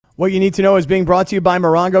What you need to know is being brought to you by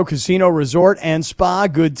Morongo Casino Resort and Spa.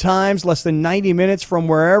 Good times, less than 90 minutes from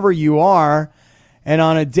wherever you are. And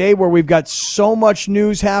on a day where we've got so much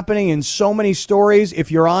news happening and so many stories,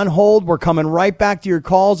 if you're on hold, we're coming right back to your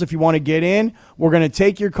calls. If you want to get in, we're going to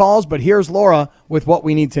take your calls. But here's Laura with what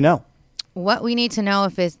we need to know. What we need to know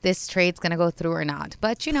if this trade's going to go through or not.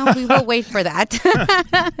 But, we will wait for that.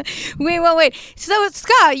 We will wait. So,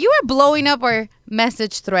 Scott, you were blowing up our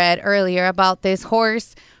message thread earlier about this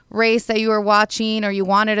horse race that you were watching or you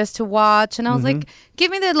wanted us to watch. And I was like,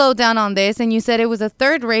 give me the lowdown on this. And you said it was a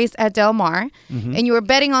third race at Del Mar. And you were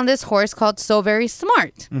betting on this horse called So Very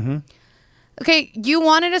Smart. Okay, you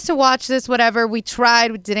wanted us to watch this, whatever. We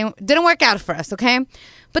tried. It didn't work out for us, okay?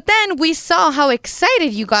 But then we saw how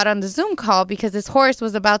excited you got on the Zoom call because this horse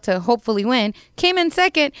was about to hopefully win. Came in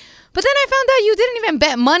second. But then I found out you didn't even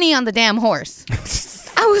bet money on the damn horse.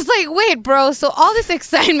 I was like, wait, bro, so all this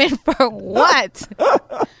excitement for what?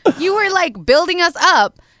 You were like building us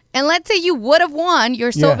up. And let's say you would have won,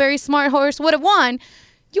 your So Very Smart horse would have won,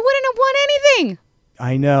 you wouldn't have won anything.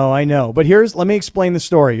 I know. But let me explain the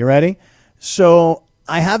story. You ready? So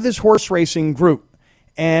I have this horse racing group,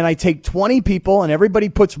 and I take 20 people, and everybody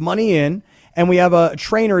puts money in. And we have a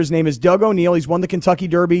trainer. His name is Doug O'Neill. He's won the Kentucky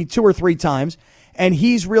Derby 2 or 3 times. And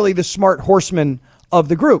he's really the smart horseman of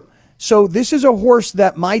the group. So this is a horse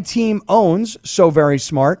that my team owns, So Very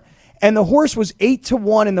Smart. And the horse was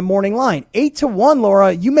 8-1 in the morning line. 8-1,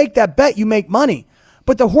 Laura, you make that bet, you make money.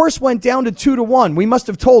 But the horse went down to 2-1. We must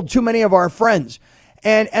have told too many of our friends.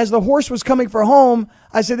 And as the horse was coming for home,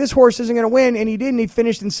 I said, this horse isn't going to win. And he didn't. He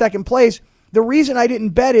finished in second place. The reason I didn't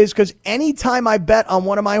bet is because anytime I bet on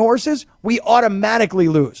one of my horses, we automatically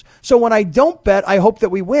lose. So when I don't bet, I hope that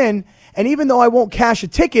we win. And even though I won't cash a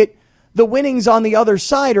ticket, the winnings on the other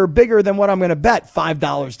side are bigger than what I'm going to bet, $5,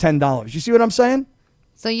 $10. You see what I'm saying?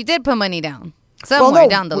 So you did put money down somewhere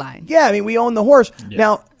down the line. Yeah, I mean, we own the horse. Yeah.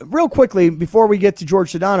 Now, real quickly, before we get to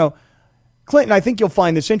George Sedano, Clinton, I think you'll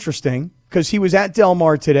find this interesting because he was at Del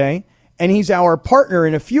Mar today, and he's our partner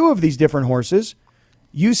in a few of these different horses.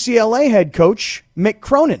 UCLA head coach Mick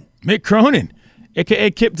Cronin. Mick Cronin,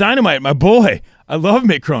 a.k.a. Kip Dynamite, my boy. I love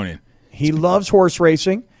Mick Cronin. He loves horse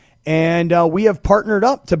racing. And we have partnered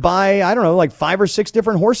up to buy, I don't know, like 5 or 6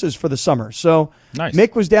 different horses for the summer. So nice.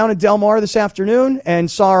 Mick was down at Del Mar this afternoon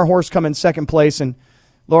and saw our horse come in second place. And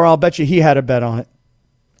Laura, I'll bet you he had a bet on it.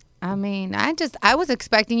 I mean, I was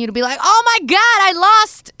expecting you to be like, oh my God, I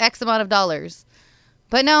lost X amount of dollars.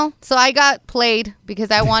 But no, so I got played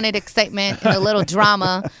because I wanted excitement and a little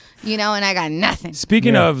drama, and I got nothing.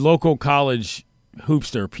 Speaking of local college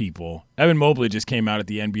hoopster people, Evan Mobley just came out at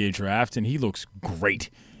the NBA draft and he looks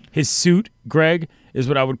great. His suit, Greg, is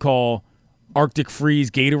what I would call Arctic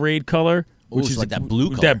Freeze Gatorade color. Which is like that blue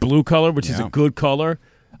color. That blue color, which is a good color.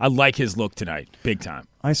 I like his look tonight, big time.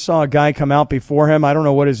 I saw a guy come out before him. I don't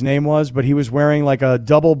know what his name was, but he was wearing like a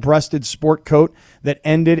double-breasted sport coat that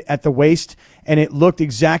ended at the waist, and it looked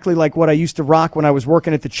exactly like what I used to rock when I was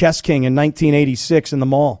working at the Chess King in 1986 in the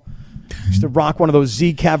mall. I used to rock one of those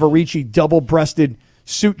Z Cavarici double-breasted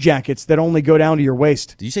suit jackets that only go down to your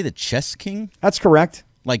waist. Did you say the Chess King? That's correct.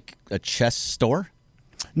 Like a chess store?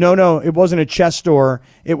 No, it wasn't a chess store.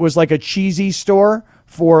 It was like a cheesy store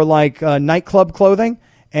for like nightclub clothing,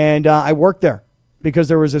 and I worked there because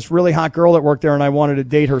there was this really hot girl that worked there, and I wanted to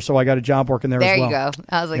date her, so I got a job working there as well. There you go.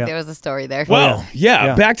 I was like, there was a story there. Well,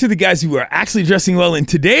 yeah, back to the guys who are actually dressing well in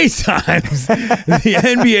today's times. The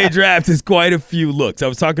NBA draft has quite a few looks. I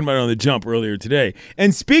was talking about it on The Jump earlier today.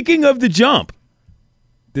 And speaking of The Jump,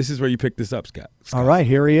 this is where you picked this up, Scott. All right,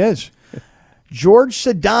 here he is. George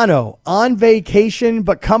Sedano on vacation,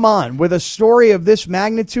 but come on, with a story of this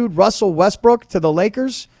magnitude, Russell Westbrook to the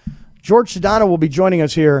Lakers. George Sedano will be joining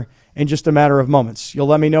us here in just a matter of moments. You'll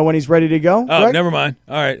let me know when he's ready to go? Oh, Greg? Never mind.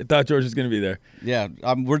 All right, I thought George was going to be there. Yeah,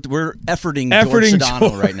 we're efforting George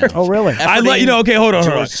Sedano right now. Oh, really? Okay, hold on.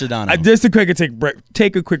 George Sedano. Just a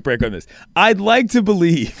take a quick break on this. I'd like to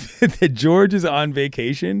believe that George is on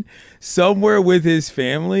vacation somewhere with his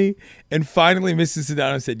family, and finally Mrs.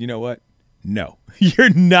 Sedano said, you know what? No, you're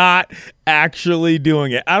not actually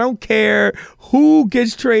doing it. I don't care who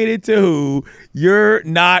gets traded to who. You're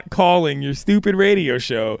not calling your stupid radio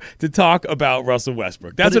show to talk about Russell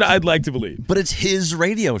Westbrook. That's what I'd like to believe. But it's his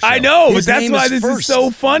radio show. I know, his but that's why this is so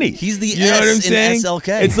funny. He's the you know S what I'm saying? in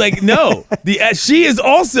SLK. It's like, no, the S, she is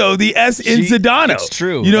also the S in Sedano. It's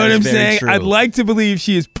true. You know that what I'm very saying? True. I'd like to believe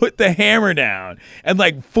she has put the hammer down and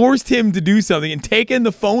like forced him to do something and taken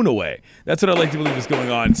the phone away. That's what I'd like to believe is going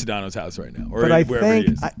on in Sedano's house right now. But I wherever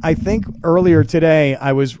he is. I think earlier today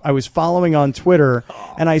I was following on Twitter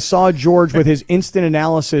and I saw George with his instant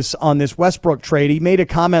analysis on this Westbrook trade. He made a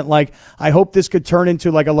comment like, "I hope this could turn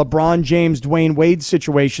into like a LeBron James, Dwayne Wade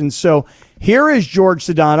situation." So here is George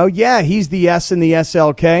Sedano. Yeah, he's the S in the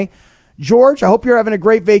SLK. George, I hope you're having a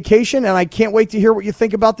great vacation, and I can't wait to hear what you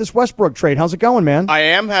think about this Westbrook trade. How's it going, man? I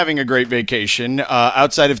am having a great vacation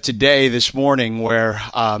outside of today, this morning, where,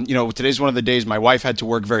 today's one of the days my wife had to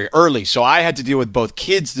work very early, so I had to deal with both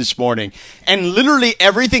kids this morning. And literally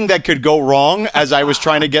everything that could go wrong as I was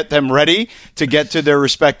trying to get them ready to get to their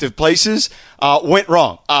respective places went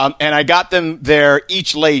wrong. And I got them there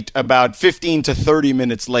each late, about 15 to 30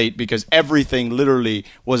 minutes late, because everything literally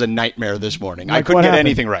was a nightmare this morning. Like, I couldn't get happened?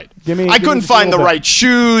 anything right. Give I me couldn't just a find the little bit. right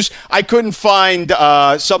shoes. I couldn't find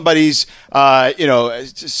somebody's, not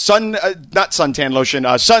suntan lotion,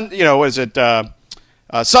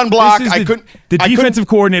 sunblock. This is I couldn't. The I couldn't- defensive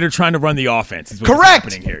coordinator trying to run the offense is what's Correct.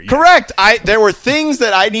 happening here. Yeah. Correct. There were things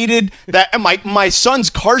that I needed. That my son's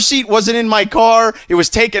car seat wasn't in my car. It was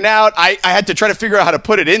taken out. I had to try to figure out how to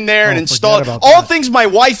put it in there and install it. forget about All that. things my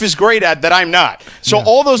wife is great at that I'm not. So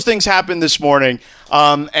all those things happened this morning.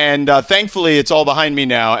 And thankfully, it's all behind me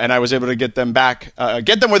now, and I was able to get them back,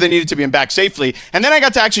 get them where they needed to be and back safely. And then I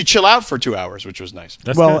got to actually chill out for 2 hours, which was nice.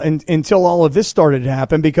 That's Well, good. until all of this started to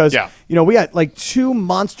happen, because we had like two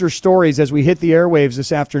monster stories as we hit the airwaves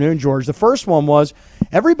this afternoon, George. The first one was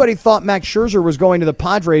everybody thought Max Scherzer was going to the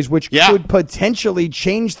Padres, which could potentially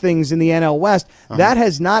change things in the NL West. That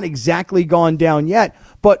has not exactly gone down yet.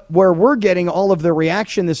 But where we're getting all of the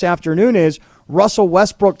reaction this afternoon is Russell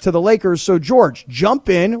Westbrook to the Lakers. So, George, jump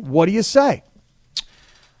in. What do you say?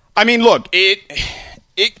 I mean, look,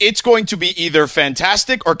 it's going to be either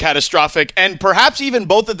fantastic or catastrophic, and perhaps even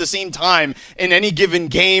both at the same time in any given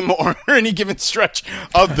game or any given stretch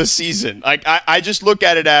of the season. Like I just look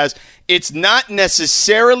at it as it's not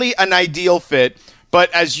necessarily an ideal fit,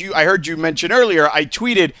 but as I heard you mention earlier, I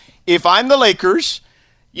tweeted, if I'm the Lakers,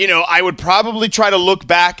 I would probably try to look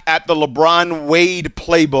back at the LeBron Wade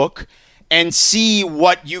playbook and see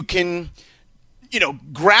what you can,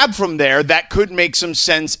 grab from there that could make some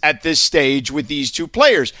sense at this stage with these two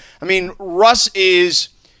players. I mean, Russ is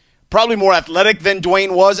probably more athletic than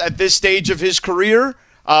Dwayne was at this stage of his career.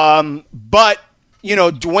 But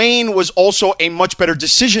Dwayne was also a much better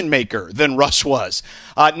decision maker than Russ was.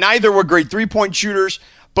 Neither were great three-point shooters,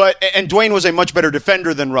 and Dwayne was a much better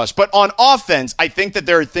defender than Russ. But on offense, I think that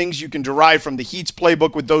there are things you can derive from the Heat's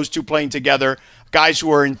playbook with those two playing together. Guys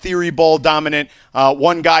who are in theory ball dominant,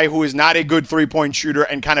 one guy who is not a good three-point shooter,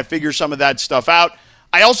 and kind of figure some of that stuff out.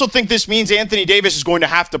 I also think this means Anthony Davis is going to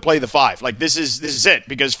have to play the five. Like this is it,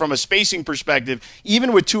 because from a spacing perspective,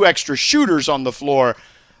 even with two extra shooters on the floor,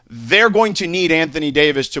 they're going to need Anthony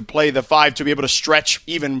Davis to play the five to be able to stretch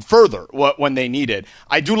even further when they need it.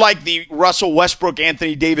 I do like the Russell Westbrook,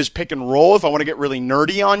 Anthony Davis pick and roll if I want to get really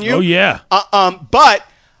nerdy on you. Oh, yeah. But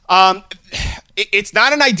it's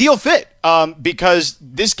not an ideal fit because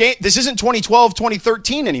this isn't 2012,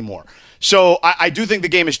 2013 anymore. So I do think the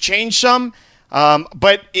game has changed some.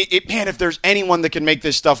 But man, if there's anyone that can make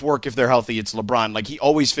this stuff work if they're healthy, it's LeBron. Like he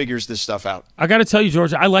always figures this stuff out. I got to tell you,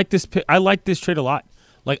 George, I like this trade a lot.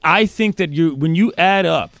 Like, I think that when you add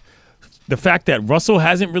up the fact that Russell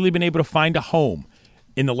hasn't really been able to find a home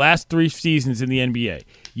in the last 3 seasons in the NBA,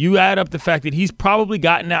 you add up the fact that he's probably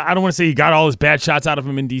gotten out. I don't want to say he got all his bad shots out of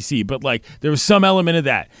him in DC, but like there was some element of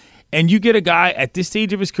that. And you get a guy at this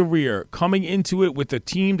stage of his career coming into it with a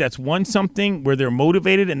team that's won something where they're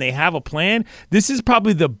motivated and they have a plan. This is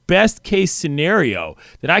probably the best case scenario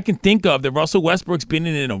that I can think of that Russell Westbrook's been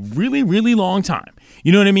in a really, really long time.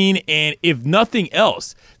 You know what I mean? And if nothing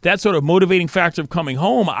else, that sort of motivating factor of coming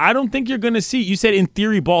home, I don't think you're going to see. You said in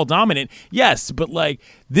theory ball dominant. Yes, but like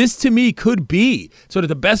this to me could be sort of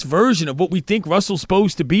the best version of what we think Russell's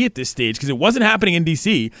supposed to be at this stage, because it wasn't happening in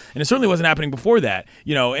DC and it certainly wasn't happening before that,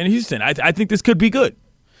 in Houston. I think this could be good.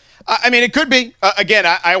 I mean, it could be. Again,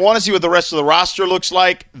 I want to see what the rest of the roster looks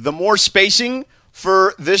like. The more spacing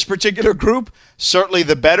for this particular group, certainly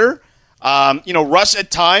the better. Russ at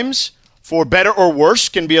times, for better or worse,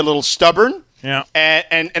 can be a little stubborn. Yeah.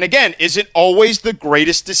 And again, isn't always the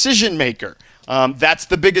greatest decision maker. That's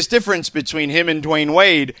the biggest difference between him and Dwayne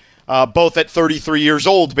Wade, both at 33 years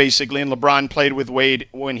old, basically, and LeBron played with Wade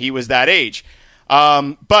when he was that age.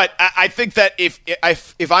 But I think that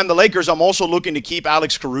if I'm the Lakers, I'm also looking to keep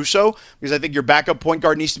Alex Caruso, because I think your backup point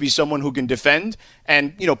guard needs to be someone who can defend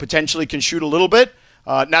and potentially can shoot a little bit.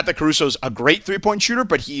 Not that Caruso's a great three-point shooter,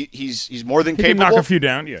 but he's more than He capable. can knock a few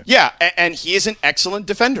down, yeah. Yeah, and he is an excellent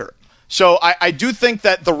defender. So I do think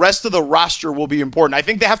that the rest of the roster will be important. I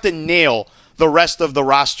think they have to nail the rest of the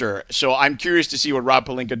roster. So I'm curious to see what Rob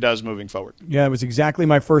Pelinka does moving forward. Yeah, it was exactly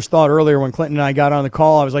my first thought earlier when Clinton and I got on the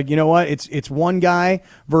call. I was like, you know what? It's one guy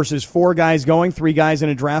versus four guys going, three guys in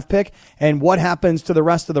a draft pick, and what happens to the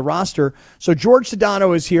rest of the roster. So George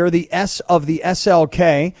Sedano is here, the S of the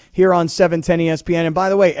SLK, here on 710 ESPN. And by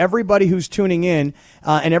the way, everybody who's tuning in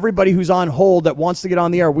and everybody who's on hold that wants to get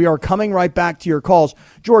on the air, we are coming right back to your calls.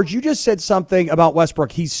 George, you just said something about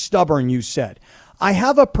Westbrook. He's stubborn, you said. I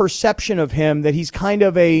have a perception of him that he's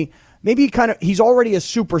he's already a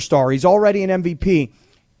superstar. He's already an MVP.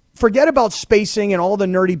 Forget about spacing and all the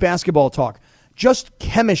nerdy basketball talk. Just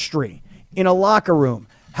chemistry in a locker room,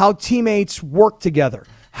 how teammates work together.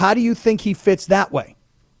 How do you think he fits that way?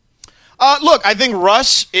 Look, I think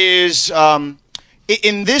Russ is,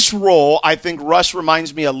 in this role, I think Russ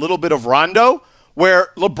reminds me a little bit of Rondo, where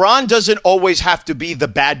LeBron doesn't always have to be the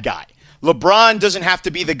bad guy. LeBron doesn't have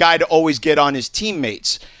to be the guy to always get on his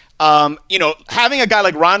teammates. Having a guy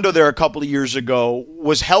like Rondo there a couple of years ago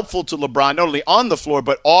was helpful to LeBron, not only on the floor,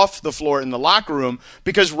 but off the floor in the locker room,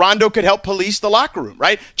 because Rondo could help police the locker room,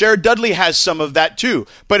 right? Jared Dudley has some of that too,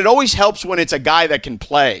 but it always helps when it's a guy that can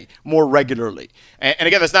play more regularly. And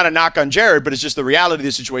again, that's not a knock on Jared, but it's just the reality of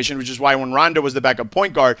the situation, which is why when Rondo was the backup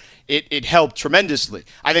point guard, it helped tremendously.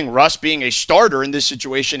 I think Russ being a starter in this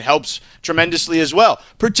situation helps tremendously as well,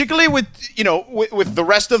 particularly with the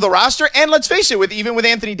rest of the roster. And let's face it, even with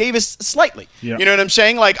Anthony Davis slightly. Yeah. You know what I'm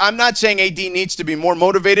saying? Like, I'm not saying AD needs to be more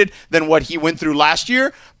motivated than what he went through last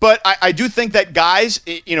year, but I do think that guys,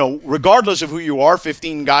 regardless of who you are,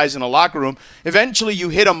 15 guys in a locker room, eventually you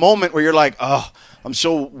hit a moment where you're like, oh, I'm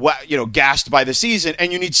so gassed by the season,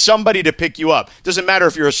 and you need somebody to pick you up. Doesn't matter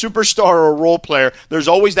if you're a superstar or a role player. There's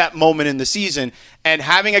always that moment in the season, and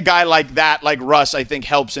having a guy like that, like Russ, I think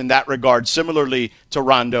helps in that regard, similarly to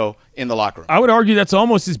Rondo in the locker room. I would argue that's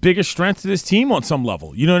almost his biggest strength to this team on some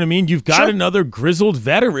level. You know what I mean? You've got another grizzled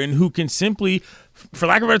veteran who can simply, for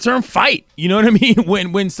lack of a better term, fight. You know what I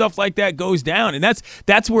mean? When stuff like that goes down. And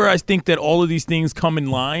that's where I think that all of these things come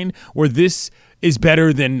in line, where this is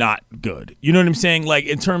better than not good. You know what I'm saying? Like,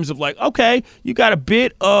 in terms of like, okay, you got a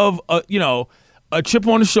bit of a chip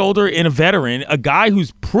on the shoulder in a veteran, a guy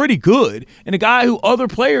who's pretty good, and a guy who other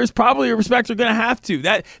players probably respect are going to have to.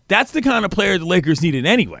 That's the kind of player the Lakers needed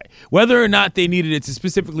anyway. Whether or not they needed it to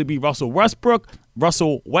specifically be Russell Westbrook,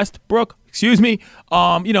 excuse me.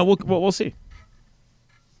 We'll see.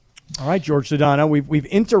 All right, George Sedano, we've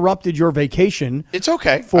interrupted your vacation. It's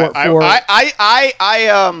okay.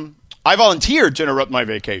 I volunteered to interrupt my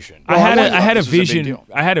vacation. I had a vision.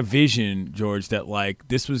 I had a vision, George, that like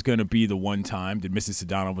this was going to be the one time that Mrs.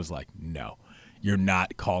 Sedano was like, "No, you're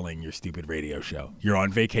not calling your stupid radio show. You're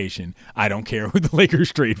on vacation. I don't care who the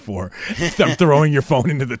Lakers trade for. I'm throwing your phone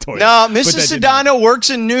into the toilet." No, Mrs. Sedano works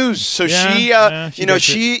in news, so she's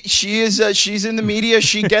in the media.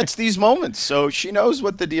 She gets these moments, so she knows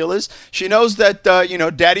what the deal is. She knows that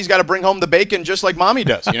Daddy's got to bring home the bacon just like Mommy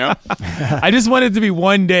does. I just want it to be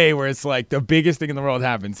one day where it's like the biggest thing in the world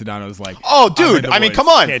happens. Sedano's like, "Oh, dude, I mean, come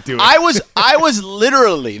on." Can't do it. I was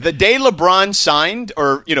literally the day LeBron signed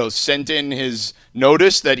or sent in his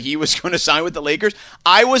notice that he was going to sign with the Lakers,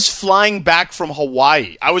 I was flying back from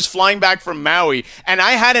Hawaii. I was flying back from Maui, and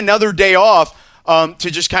I had another day off to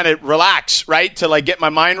just kind of relax, right? To like get my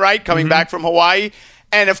mind right coming back from Hawaii.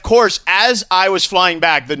 And of course, as I was flying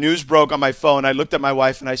back, the news broke on my phone. I looked at my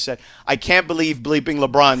wife and I said, I can't believe bleeping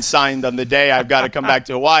LeBron signed on the day I've got to come back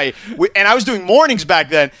to Hawaii. And I was doing mornings back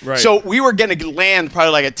then. Right. So we were going to land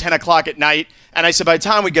probably like at 10 o'clock at night. And I said, by the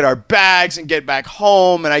time we get our bags and get back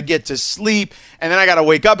home and I get to sleep, and then I got to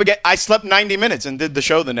wake up again, I slept 90 minutes and did the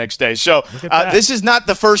show the next day. So this is not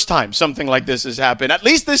the first time something like this has happened. At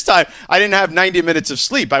least this time, I didn't have 90 minutes of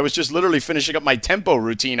sleep. I was just literally finishing up my tempo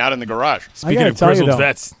routine out in the garage. Speaking of grizzled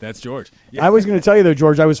vets, that's George. Yeah. I was going to tell you, though,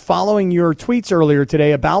 George, I was following your tweets earlier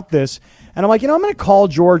today about this, and I'm like, I'm going to call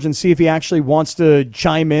George and see if he actually wants to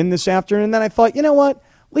chime in this afternoon. And then I thought, you know what?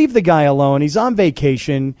 Leave the guy alone. He's on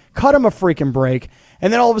vacation. Cut him a freaking break.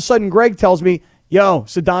 And then all of a sudden, Greg tells me, yo,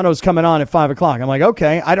 Sedano's coming on at 5 o'clock. I'm like,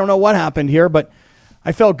 okay, I don't know what happened here, but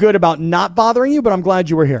I felt good about not bothering you, but I'm glad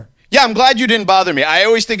you were here. Yeah, I'm glad you didn't bother me. I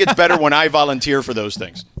always think it's better when I volunteer for those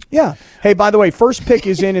things. Yeah. Hey, by the way, first pick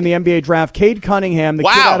is in the NBA draft. Cade Cunningham, the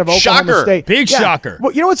kid out of Oklahoma State. Big shocker.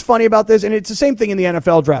 Well, you know what's funny about this? And it's the same thing in the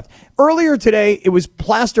NFL draft. Earlier today, it was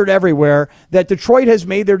plastered everywhere that Detroit has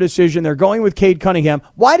made their decision. They're going with Cade Cunningham.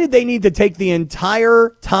 Why did they need to take the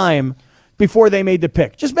entire time before they made the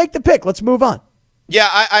pick? Just make the pick. Let's move on. Yeah,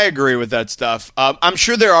 I agree with that stuff. I'm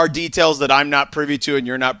sure there are details that I'm not privy to and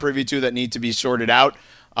you're not privy to that need to be sorted out.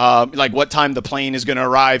 like what time the plane is going to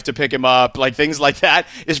arrive to pick him up, like things like that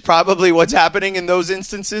is probably what's happening in those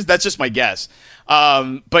instances. That's just my guess.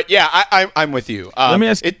 But yeah, I'm with you. Let me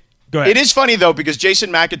ask. Go ahead. It is funny though, because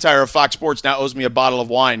Jason McIntyre of Fox Sports now owes me a bottle of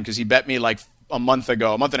wine because he bet me like a month and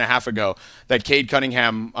a half ago, that Cade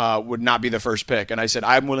Cunningham would not be the first pick. And I said,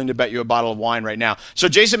 I'm willing to bet you a bottle of wine right now. So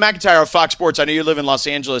Jason McIntyre of Fox Sports, I know you live in Los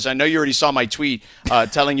Angeles. I know you already saw my tweet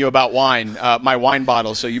telling you about wine, my wine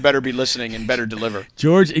bottle. So you better be listening and better deliver.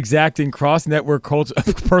 George exacting cross-network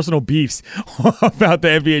personal beefs about the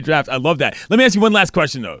NBA draft. I love that. Let me ask you one last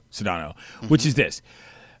question, though, Sedano, which is this.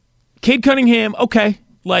 Cade Cunningham, okay.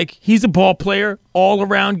 Like, he's a ball player,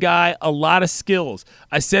 all-around guy, a lot of skills.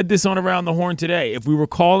 I said this on Around the Horn today. If we were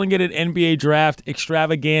calling it an NBA draft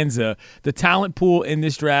extravaganza, the talent pool in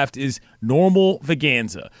this draft is normal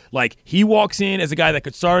vaganza. Like, he walks in as a guy that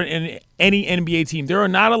could start in any NBA team. There are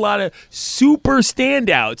not a lot of super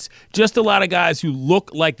standouts, just a lot of guys who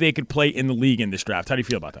look like they could play in the league in this draft. How do you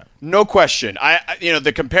feel about that? No question.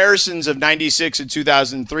 The comparisons of 96 and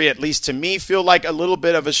 2003, at least to me, feel like a little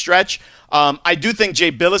bit of a stretch. I do think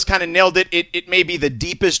Jay Billis kind of nailed it. It may be the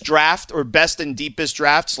deepest draft or best and deepest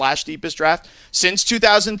draft / deepest draft since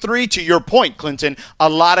 2003. To your point, Clinton, a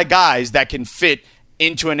lot of guys that can fit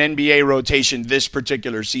into an NBA rotation this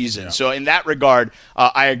particular season. Yeah. So in that regard,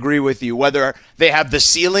 I agree with you. Whether they have the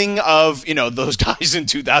ceiling of, those guys in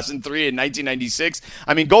 2003 and 1996.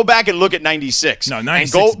 I mean, go back and look at 96. No,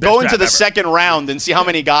 96 and go into the ever. Second round and see how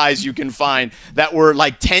many guys you can find that were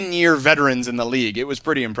like 10-year veterans in the league. It was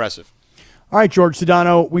pretty impressive. All right, George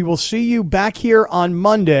Sedano, we will see you back here on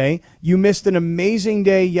Monday. You missed an amazing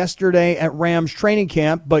day yesterday at Rams training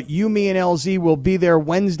camp, but you, me, and LZ will be there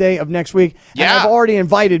Wednesday of next week. Yeah. And I've already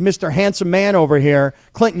invited Mr. Handsome Man over here,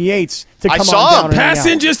 Clinton Yates, to come on saw down him. and hang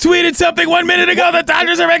Passon out. just tweeted something 1 minute ago. The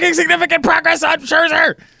Dodgers are making significant progress on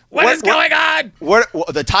Scherzer. What is going on? What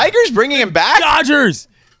the Tigers bringing him back? Dodgers.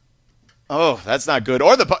 Oh, that's not good.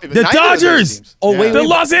 Or the Dodgers. Oh, wait. The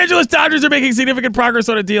Los Angeles Dodgers are making significant progress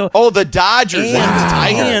on a deal. Oh, the Dodgers. Not the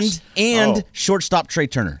Tigers. And shortstop Trae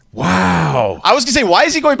Turner. Wow. I was going to say, why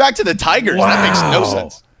is he going back to the Tigers? Wow. That makes no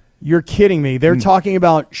sense. You're kidding me. They're talking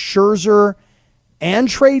about Scherzer and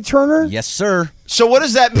Trae Turner? Yes, sir. So what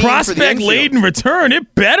does that mean for the Prospect infield? laden return.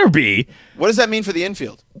 It better be. What does that mean for the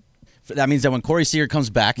infield? That means that when Corey Seager comes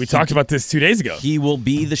back, We talked about this 2 days ago. he will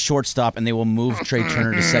be the shortstop, and they will move Trae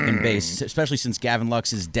Turner to second base, especially since Gavin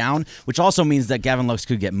Lux is down, which also means that Gavin Lux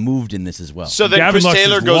could get moved in this as well. So then Gavin Chris Lux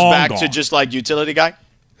Taylor is goes long back gone. to just like utility guy?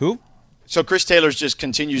 Who? So Chris Taylor's just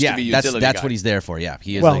continues to be utility that's guy. what he's there for. Yeah,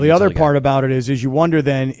 he is. Well, the other utility part guy. about it is you wonder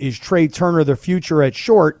then, is Trae Turner the future at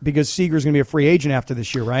short because Seager's going to be a free agent after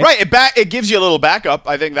this year, right? Right. It gives you a little backup.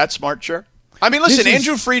 I think that's smart, sure. I mean, listen, This is-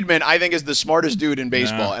 Andrew Friedman, I think, is the smartest dude in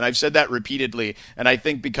baseball, and I've said that repeatedly, and I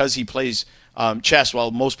think because he plays chess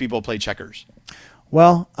while most people play checkers.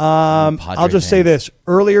 Well, I'll just say this.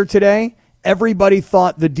 Earlier today, everybody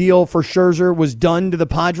thought the deal for Scherzer was done to the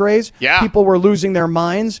Padres. Yeah. People were losing their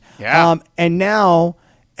minds. Yeah. And now,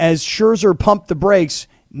 as Scherzer pumped the brakes,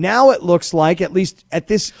 now it looks like, at least at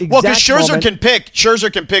this exact Well, because Scherzer moment,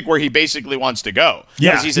 can pick where he basically wants to go.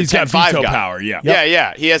 Yeah, 'Cause he's a he's got 10-5 veto guy. power, yeah.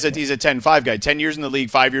 Yeah. He's a 10-5 guy. 10 years in the league,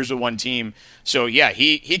 5 years with one team. So yeah,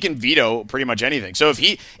 he can veto pretty much anything. So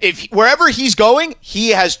if wherever he's going,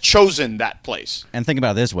 he has chosen that place. And think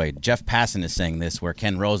about it this way: Jeff Passan is saying this, where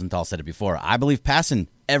Ken Rosenthal said it before. I believe Passan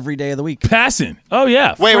every day of the week. Passon. Oh,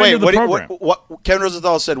 yeah. Wait. Friend of the program. What? Ken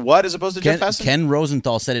Rosenthal said what as opposed to Jeff Passan? Ken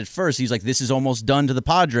Rosenthal said it first. He's like, "This is almost done to the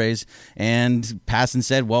Padres," and Passan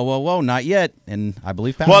said, "Whoa, not yet." And I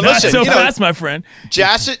believe Passan. Well, Not listen, so you know- fast, my friend.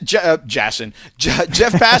 Jeff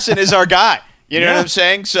Passan is our guy. You know what I'm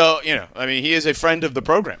saying? So, I mean, he is a friend of the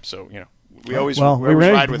program. So, we always well, we always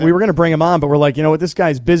ride with him. we were going to bring him on, but we're like, you know what, this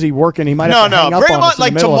guy's busy working. He might have to hang up bring on him us on. in the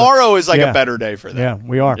Like middle of it. tomorrow is like Yeah. a better day for them. Yeah,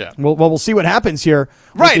 we are. Yeah. Well, we'll see what happens here.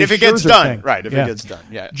 with Right, this if it gets Scherzer done. thing. Right, if Yeah. it gets done.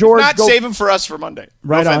 Yeah. George, If not, go- save him for us for Monday.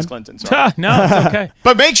 Right no offense, on. Clinton. Sorry. No, it's okay.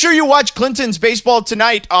 But make sure you watch Clinton's baseball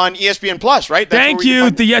tonight on ESPN Plus, right? That's Thank where we you. can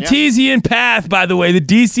find- The Yeah. Yatesian path, by the way, the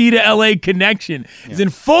DC to LA connection is in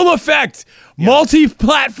full effect.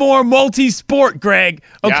 Multi-platform, multi-sport, Greg.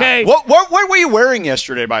 Okay? Yeah. What were you wearing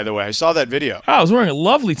yesterday, by the way? I saw that video. I was wearing a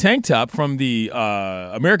lovely tank top from the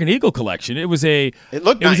American Eagle collection. It was It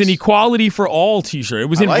looked was an nice. equality for all T-shirt. It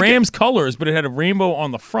was I in like Rams colors, but it had a rainbow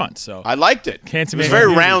on the front. So I liked it. Can't It was say very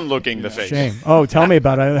anything. round looking, the face. Shame. Oh, tell me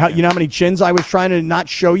about it. You know how many chins I was trying to not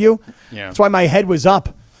show you? Yeah. That's why my head was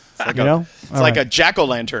up. Like You know? It's like a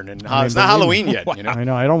jack-o'-lantern, and it's not Halloween yet. You know? I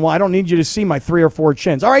know. I don't need you to see my 3 or 4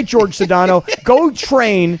 chins. All right, George Sedano, go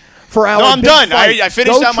train for our No, I'm big done. fight. I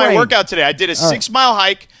finished Go out my train. workout today. I did a 6-mile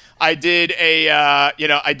hike. I did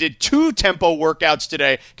I did 2 tempo workouts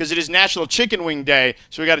today because it is National Chicken Wing Day,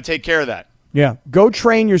 so we got to take care of that. Yeah, go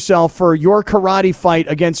train yourself for your karate fight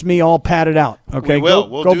against me, all padded out. Okay, we will.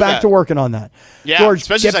 We'll go do back that. to working on that. Yeah, George,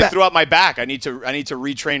 especially as I threw out my back. I need to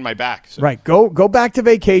retrain my back. So. Right, go back to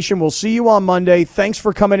vacation. We'll see you on Monday. Thanks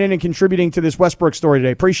for coming in and contributing to this Westbrook story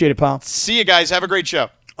today. Appreciate it, pal. See you guys. Have a great show.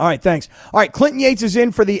 All right, thanks. All right, Clinton Yates is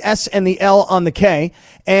in for the S and the L on the K,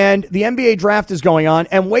 and the NBA draft is going on.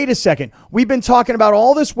 And wait a second, we've been talking about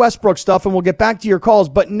all this Westbrook stuff, and we'll get back to your calls,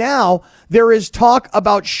 but now there is talk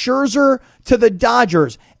about Scherzer to the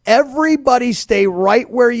Dodgers. Everybody stay right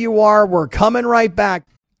where you are. We're coming right back.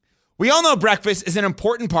 We all know breakfast is an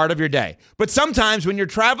important part of your day, but sometimes when you're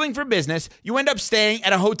traveling for business, you end up staying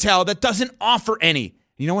at a hotel that doesn't offer any.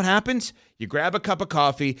 You know what happens? You grab a cup of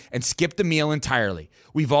coffee and skip the meal entirely.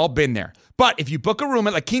 We've all been there. But if you book a room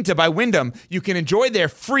at La Quinta by Wyndham, you can enjoy their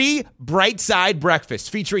free Bright Side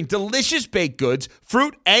breakfast featuring delicious baked goods,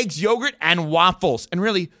 fruit, eggs, yogurt, and waffles. And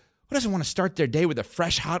really, who doesn't want to start their day with a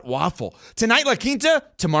fresh hot waffle? Tonight, La Quinta,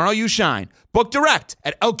 tomorrow you shine. Book direct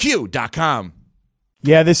at lq.com.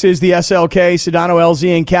 Yeah, this is the SLK, Sedano,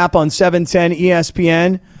 LZ, and Cap on 710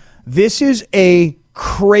 ESPN. This is a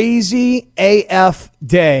crazy AF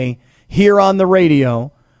day here on the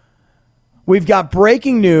radio. We've got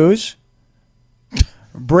breaking news.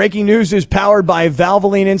 Breaking news is powered by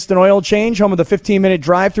Valvoline Instant Oil Change, home of the 15-minute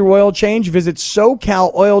drive-through oil change. Visit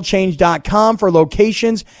SoCalOilChange.com for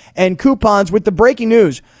locations and coupons. With the breaking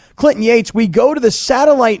news, Clinton Yates, we go to the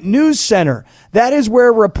Satellite News Center. That is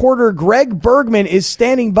where reporter Greg Bergman is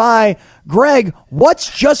standing by. Greg,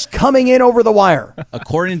 what's just coming in over the wire?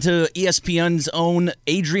 According to ESPN's own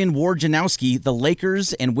Adrian Wojnarowski, the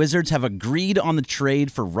Lakers and Wizards have agreed on the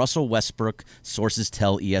trade for Russell Westbrook, sources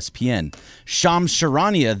tell ESPN. Shams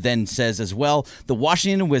Charania then says as well, the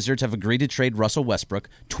Washington Wizards have agreed to trade Russell Westbrook,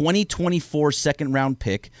 2024 second-round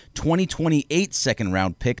pick, 2028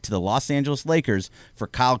 second-round pick to the Los Angeles Lakers for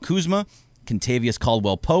Kyle Kuzma, Kentavious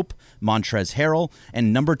Caldwell-Pope, Montrezl Harrell,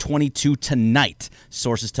 and number 22 tonight,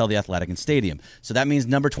 sources tell The Athletic and Stadium. So that means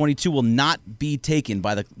number 22 will not be taken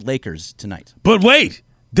by the Lakers tonight. But wait,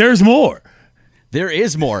 there's more. There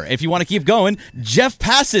is more. If you want to keep going, Jeff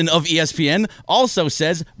Passan of ESPN also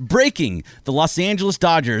says, breaking, the Los Angeles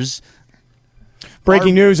Dodgers...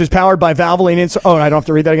 Breaking news is powered by Valvoline. Oh, I don't have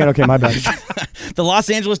to read that again? Okay, my bad. The Los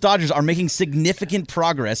Angeles Dodgers are making significant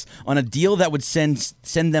progress on a deal that would send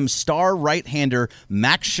them star right-hander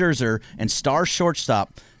Max Scherzer and star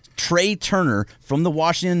shortstop Trae Turner from the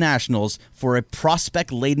Washington Nationals for a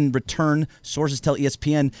prospect-laden return, sources tell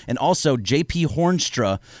ESPN. And also, J.P.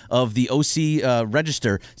 Hornstra of the OC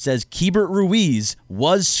Register says Keibert Ruiz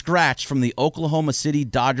was scratched from the Oklahoma City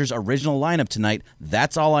Dodgers original lineup tonight.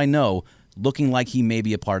 That's all I know. Looking like he may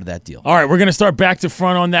be a part of that deal. All right, we're going to start back to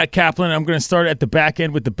front on that, Kaplan. I'm going to start at the back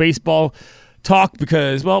end with the baseball talk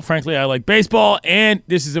because, well, frankly, I like baseball, and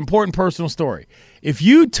this is an important personal story. If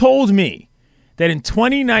you told me that in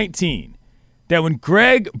 2019, that when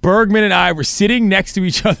Greg Bergman and I were sitting next to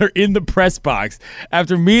each other in the press box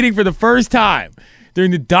after meeting for the first time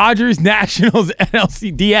during the Dodgers-Nationals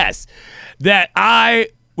NLCS, that I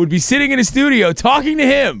would be sitting in a studio talking to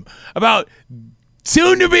him about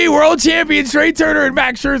soon-to-be world champions Trae Turner and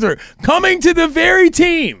Max Scherzer coming to the very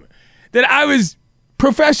team that I was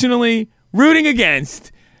professionally rooting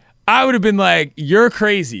against, I would have been like, you're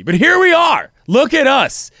crazy. But here we are. Look at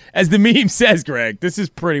us. As the meme says, Greg, this is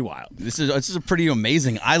pretty wild. This is pretty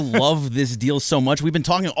amazing. I love this deal so much. We've been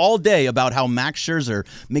talking all day about how Max Scherzer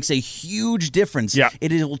makes a huge difference. Yeah.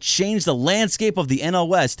 It will change the landscape of the NL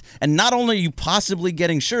West. And not only are you possibly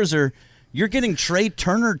getting Scherzer, you're getting Trae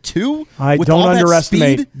Turner too? Don't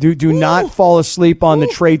underestimate. Do not fall asleep on the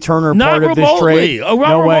Trae Turner part of this trade. Not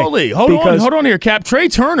remotely. Hold on here, Cap. Trae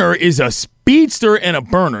Turner is a speedster and a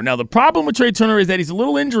burner. Now, the problem with Trae Turner is that he's a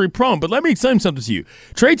little injury prone, but let me explain something to you.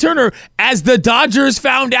 Trae Turner, as the Dodgers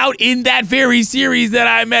found out in that very series that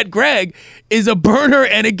I met Greg, is a burner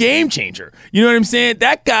and a game changer. You know what I'm saying?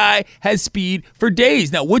 That guy has speed for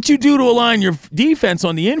days. Now, what you do to align your defense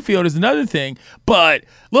on the infield is another thing, but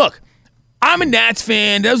look, I'm a Nats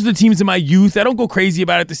fan. Those are the teams in my youth. I don't go crazy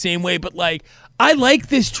about it the same way, but I like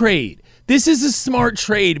this trade. This is a smart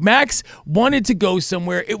trade. Max wanted to go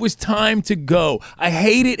somewhere. It was time to go. I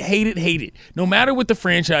hate it. No matter what the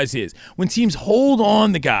franchise is, when teams hold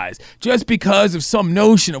on to guys just because of some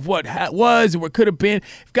notion of what was or what could have been.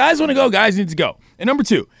 If guys want to go, guys need to go. And number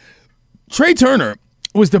two, Trae Turner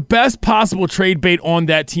was the best possible trade bait on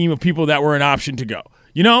that team of people that were an option to go.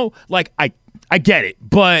 You know, I get it,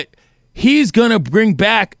 but he's going to bring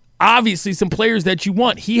back obviously some players that you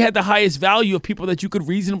want. He had the highest value of people that you could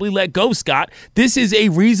reasonably let go, Scott. This is a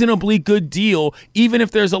reasonably good deal, even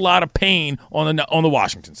if there's a lot of pain on the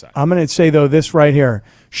Washington side. I'm going to say, though, this right here.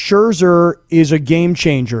 Scherzer is a game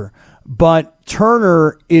changer, but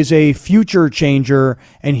Turner is a future changer,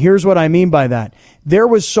 and here's what I mean by that. There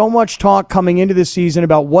was so much talk coming into the season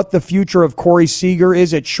about what the future of Corey Seager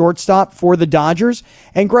is at shortstop for the Dodgers.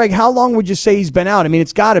 And, Greg, how long would you say he's been out? I mean,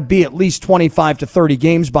 it's got to be at least 25 to 30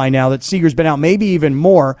 games by now that Seager's been out, maybe even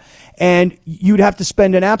more. And you'd have to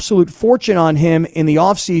spend an absolute fortune on him in the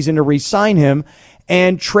offseason to re-sign him.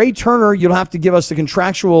 And Trae Turner, you'll have to give us the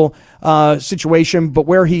contractual situation, but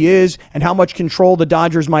where he is and how much control the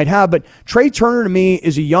Dodgers might have. But Trae Turner, to me,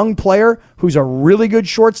 is a young player who's a really good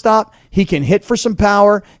shortstop. He can hit for some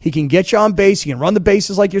power. He can get you on base. He can run the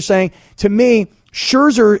bases like you're saying. To me,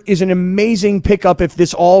 Scherzer is an amazing pickup if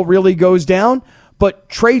this all really goes down. But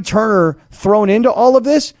Trae Turner thrown into all of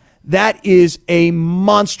this, that is a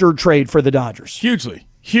monster trade for the Dodgers. Hugely,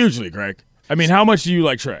 Greg. I mean, how much do you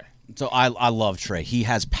like Trae? So I love Trae. He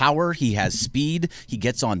has power. He has speed. He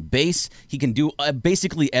gets on base. He can do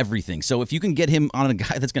basically everything. So if you can get him on a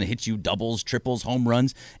guy that's going to hit you doubles, triples, home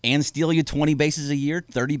runs, and steal you 20 bases a year,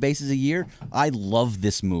 30 bases a year, I love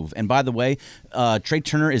this move. And by the way, Trae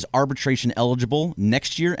Turner is arbitration eligible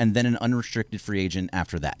next year and then an unrestricted free agent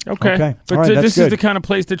after that. Okay. But right, this good. is the kind of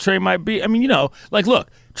place that Trae might be. I mean, look,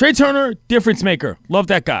 Trae Turner, difference maker. Love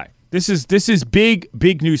that guy. This is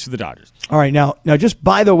big news for the Dodgers. All right, now just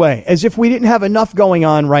by the way, as if we didn't have enough going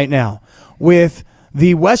on right now with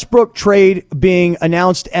the Westbrook trade being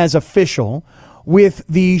announced as official, with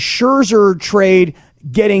the Scherzer trade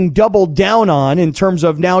getting doubled down on in terms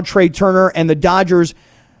of now Trae Turner and the Dodgers,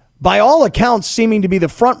 by all accounts, seeming to be the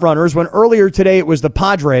front runners when earlier today it was the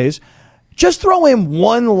Padres. Just throw in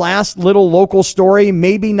one last little local story,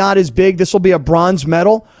 maybe not as big. This will be a bronze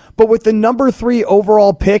medal. But with the number 3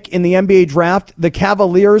 overall pick in the NBA draft, the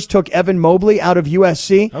Cavaliers took Evan Mobley out of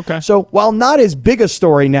USC. Okay. So while not as big a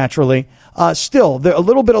story, naturally, still, there a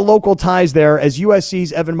little bit of local ties there as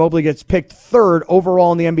USC's Evan Mobley gets picked 3rd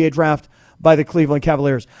overall in the NBA draft by the Cleveland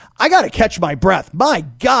Cavaliers. I got to catch my breath. My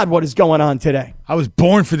God, what is going on today? I was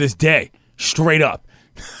born for this day, straight up.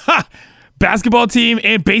 Basketball team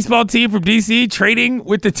and baseball team from D.C. trading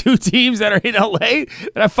with the 2 teams that are in L.A.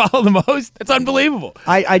 that I follow the most. That's unbelievable.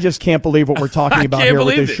 I just can't believe what we're talking about here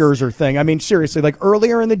with this Scherzer thing. I mean, seriously, like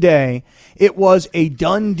earlier in the day, it was a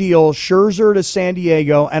done deal, Scherzer to San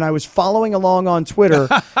Diego, and I was following along on Twitter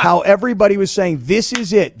how everybody was saying, this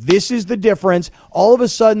is it. This is the difference. All of a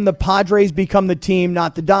sudden, the Padres become the team,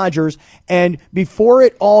 not the Dodgers. And before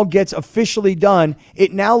it all gets officially done,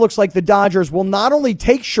 it now looks like the Dodgers will not only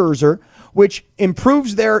take Scherzer, which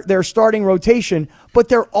improves their starting rotation, but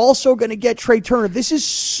they're also going to get Trae Turner. This is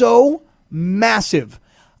so massive.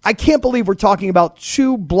 I can't believe we're talking about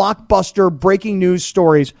 2 blockbuster breaking news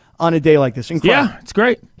stories on a day like this. Incredible. Yeah, it's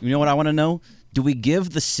great. You know what I want to know? Do we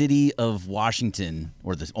give the city of Washington,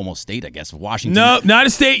 or the almost state, I guess, of Washington? No, not a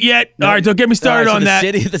state yet. No. All right, don't get me started on that.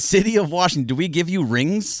 The city of Washington. Do we give you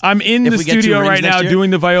rings? I'm in the studio right now doing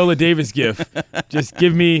the Viola Davis gif. Just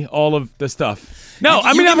give me all of the stuff. No,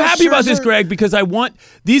 I mean, I'm happy about this, Greg, because I want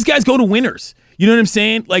these guys go to winners. You know what I'm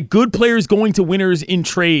saying? Like good players going to winners in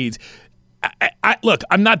trades. Look,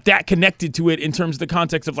 I'm not that connected to it in terms of the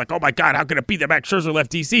context of like, oh my God, how could it be that Max Scherzer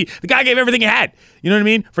left DC? The guy gave everything he had. You know what I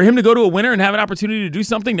mean? For him to go to a winner and have an opportunity to do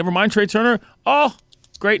something, never mind Trae Turner. Oh,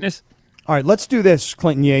 greatness. All right, let's do this,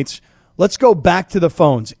 Clinton Yates. Let's go back to the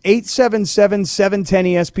phones.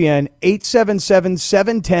 877-710-ESPN,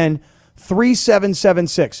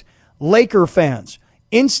 877-710-3776. Laker fans,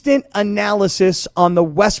 instant analysis on the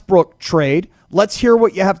Westbrook trade. Let's hear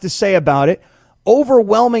what you have to say about it.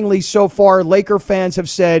 Overwhelmingly so far, Laker fans have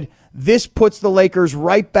said this puts the Lakers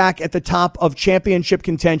right back at the top of championship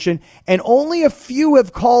contention, and only a few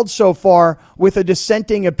have called so far with a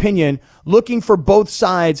dissenting opinion, looking for both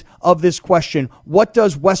sides of this question. What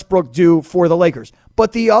does Westbrook do for the Lakers?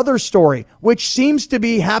 But the other story, which seems to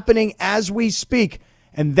be happening as we speak,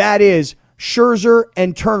 and that is Scherzer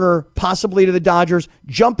and Turner possibly to the Dodgers.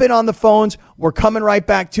 Jump in on the phones. We're coming right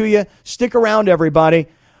back to you. Stick around, everybody.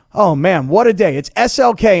 Oh, man, what a day. It's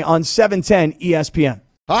SLK on 710 ESPN.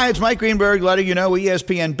 Hi, it's Mike Greenberg letting you know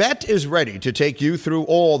ESPN Bet is ready to take you through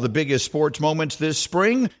all the biggest sports moments this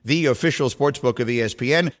spring. The official sportsbook of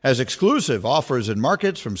ESPN has exclusive offers and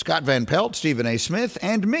markets from Scott Van Pelt, Stephen A. Smith,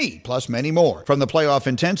 and me, plus many more. From the playoff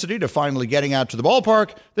intensity to finally getting out to the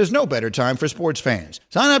ballpark, there's no better time for sports fans.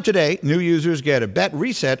 Sign up today. New users get a bet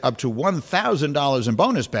reset up to $1,000 in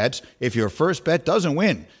bonus bets if your first bet doesn't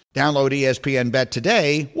win. Download ESPN Bet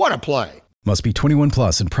today. What a play. Must be 21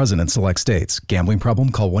 plus and present in select states. Gambling problem?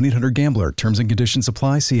 Call 1-800-GAMBLER. Terms and conditions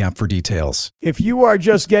apply. See app for details. If you are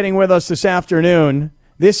just getting with us this afternoon,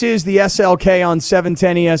 this is the SLK on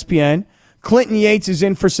 710 ESPN. Clinton Yates is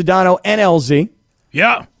in for Sedano and LZ.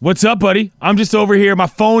 Yeah. What's up, buddy? I'm just over here. My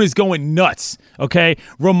phone is going nuts. Okay.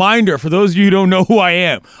 Reminder for those of you who don't know who I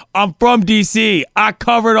am. I'm from D.C. I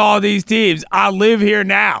covered all these teams. I live here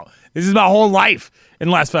now. This is my whole life in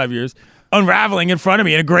the last 5 years. Unraveling in front of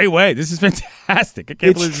me in a great way. This is fantastic. I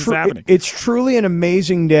can't believe this is happening. It's truly an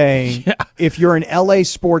amazing day if you're an LA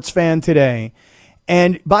sports fan today.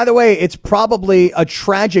 And by the way, it's probably a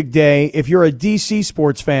tragic day if you're a DC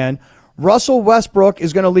sports fan. Russell Westbrook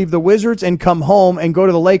is going to leave the Wizards and come home and go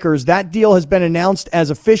to the Lakers. That deal has been announced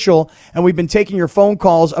as official, and we've been taking your phone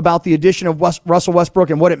calls about the addition of Russell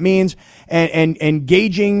Westbrook and what it means, and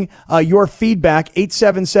gauging your feedback.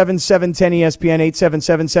 877-710-ESPN,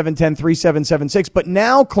 877-710-3776. But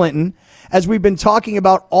now, Clinton, as we've been talking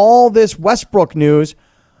about all this Westbrook news,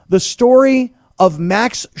 the story of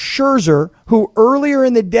Max Scherzer, who earlier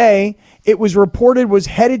in the day it was reported was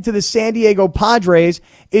headed to the San Diego Padres,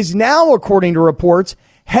 is now, according to reports,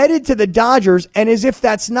 headed to the Dodgers. And as if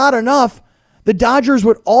that's not enough, the Dodgers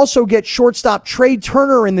would also get shortstop Trae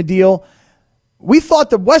Turner in the deal. We thought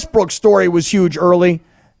the Westbrook story was huge early.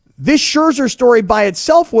 This Scherzer story by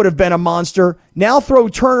itself would have been a monster. Now throw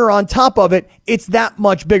Turner on top of it. It's that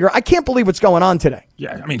much bigger. I can't believe what's going on today.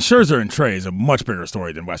 Yeah, I mean, Scherzer and Trae is a much bigger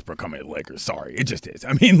story than Westbrook coming to the Lakers. Sorry, it just is.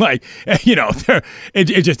 I mean, like, you know,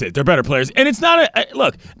 it just is. They're better players. And it's not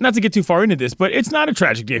look, not to get too far into this, but it's not a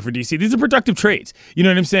tragic day for DC. These are productive trades. You know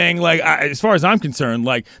what I'm saying? Like, as far as I'm concerned,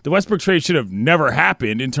 like, the Westbrook trade should have never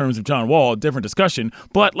happened in terms of John Wall, different discussion.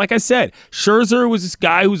 But like I said, Scherzer was this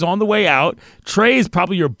guy who's on the way out. Trae is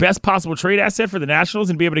probably your best possible trade asset for the Nationals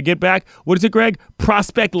and be able to get back, what is it, Greg?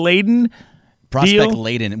 Prospect laden. Prospect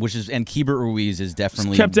laden, and Keibert Ruiz is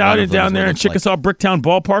definitely kept out and down there in Chickasaw Bricktown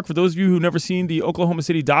Ballpark. For those of you who've never seen the Oklahoma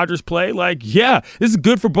City Dodgers play, like, yeah, this is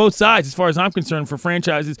good for both sides as far as I'm concerned for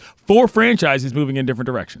franchises moving in different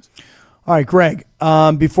directions. All right, Greg,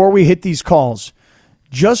 before we hit these calls,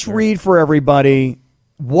 just read for everybody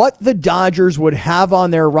what the Dodgers would have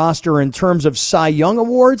on their roster in terms of Cy Young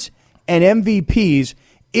awards and MVPs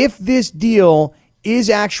if this deal is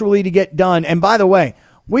actually to get done. And by the way,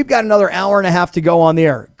 we've got another hour and a half to go on the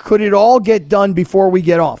air. Could it all get done before we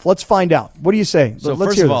get off? Let's find out. What do you say? So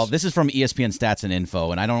first of all, this is from ESPN Stats and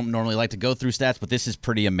Info, and I don't normally like to go through stats, but this is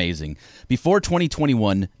pretty amazing. Before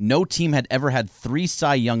 2021, no team had ever had 3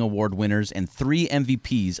 Cy Young Award winners and 3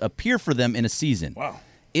 MVPs appear for them in a season. Wow.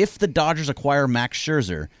 If the Dodgers acquire Max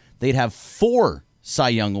Scherzer, they'd have 4 Cy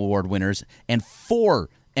Young Award winners and 4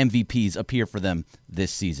 MVPs appear for them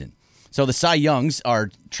this season. So the Cy Youngs are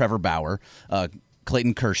Trevor Bauer,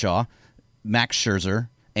 Clayton Kershaw, Max Scherzer,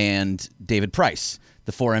 and David Price.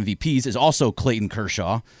 The 4 MVPs is also Clayton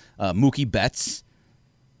Kershaw, Mookie Betts,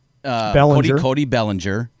 Cody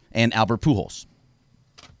Bellinger, and Albert Pujols.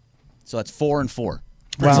 So that's 4 and 4.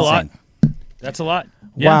 That's a lot. That's a lot.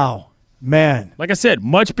 Yeah. Wow, man. Like I said,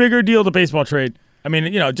 much bigger deal, the baseball trade. I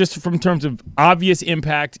mean, you know, just from terms of obvious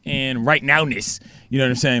impact and right nowness, you know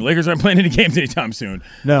what I'm saying? Lakers aren't playing any games anytime soon.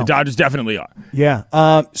 No. The Dodgers definitely are.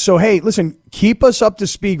 Yeah. So, hey, listen, keep us up to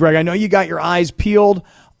speed, Greg. I know you got your eyes peeled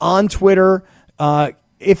on Twitter.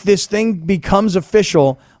 If this thing becomes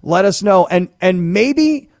official, let us know. And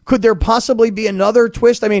maybe could there possibly be another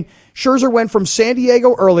twist? I mean, Scherzer went from San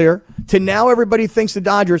Diego earlier to now everybody thinks the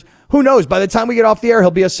Dodgers. Who knows? By the time we get off the air,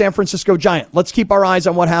 he'll be a San Francisco Giant. Let's keep our eyes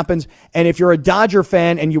on what happens. And if you're a Dodger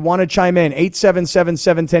fan and you want to chime in,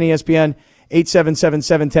 877-710-ESPN,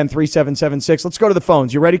 877-710-3776. Let's go to the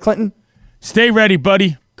phones. You ready, Clinton? Stay ready,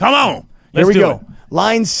 buddy. Come on. Here we go.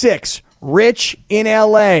 Line 6, Rich in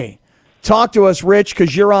L.A. Talk to us, Rich,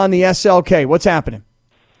 because you're on the SLK. What's happening?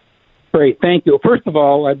 Great. Thank you. First of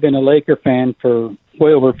all, I've been a Laker fan for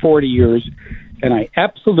way over 40 years, and I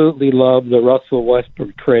absolutely love the Russell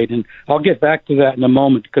Westbrook trade. And I'll get back to that in a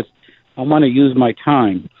moment because I want to use my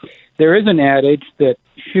time. There is an adage that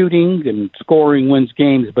shooting and scoring wins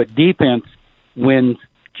games, but defense wins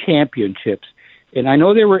championships. And I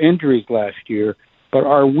know there were injuries last year, but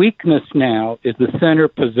our weakness now is the center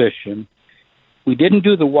position. We didn't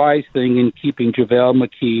do the wise thing in keeping JaVale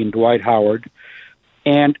McKee and Dwight Howard.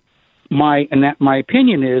 And my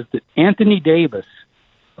opinion is that Anthony Davis,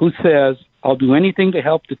 who says, I'll do anything to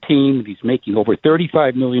help the team, and he's making over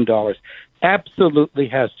 $35 million, absolutely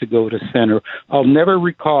has to go to center. I'll never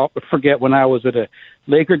forget when I was at a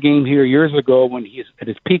Laker game here years ago when he's at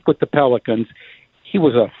his peak with the Pelicans. He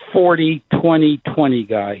was a 40-20-20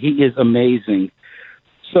 guy. He is amazing.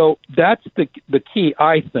 So that's the key,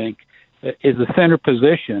 I think, is the center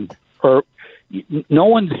position. or no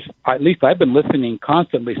one's, at least I've been listening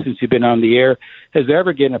constantly since you've been on the air, has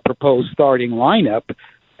ever given a proposed starting lineup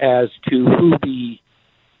as to who the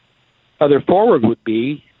other forward would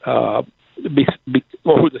be, or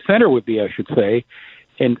who the center would be, I should say.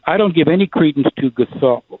 And I don't give any credence to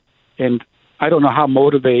Gasol, and I don't know how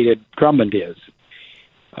motivated Drummond is.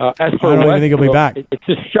 As for I don't even think he'll be back. It's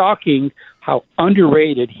just shocking how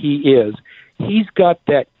underrated he is. He's got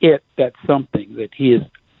that something that he is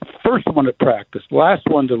first one to practice, last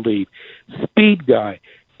one to leave, speed guy.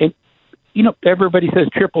 And, everybody says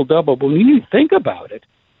triple-double, but when you think about it,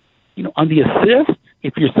 on the assist,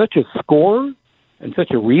 if you're such a scorer and such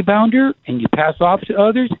a rebounder and you pass off to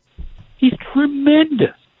others, he's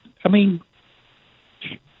tremendous. I mean,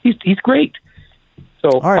 he's great.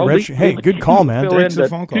 So, all right, Rich. Hey, good call, man. Thanks for the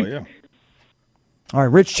phone call, yeah. All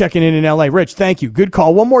right, Rich checking in L.A. Rich, thank you. Good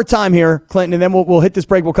call. One more time here, Clinton, and then we'll hit this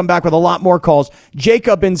break. We'll come back with a lot more calls.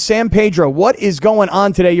 Jacob in San Pedro, what is going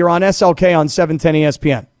on today? You're on SLK on 710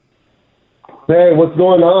 ESPN. Hey, what's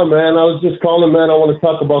going on, man? I was just calling, man. I want to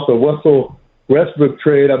talk about the Russell Westbrook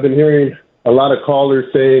trade. I've been hearing a lot of callers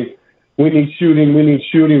saying we need shooting,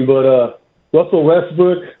 but Russell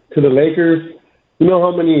Westbrook to the Lakers, you know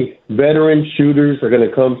how many veteran shooters are going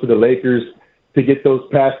to come to the Lakers to get those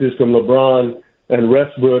passes from LeBron and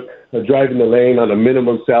Westbrook driving the lane on a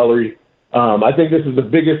minimum salary? I think this is the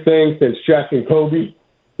biggest thing since Shaq and Kobe.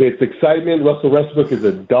 It's excitement. Russell Westbrook is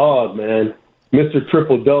a dog, man. Mr.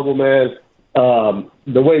 Triple-Double, man.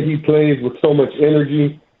 The way he plays with so much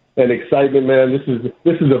energy and excitement, man, this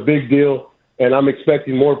is a big deal, and I'm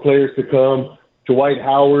expecting more players to come. Dwight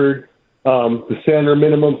Howard, the center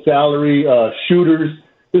minimum salary, shooters.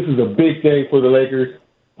 This is a big thing for the Lakers.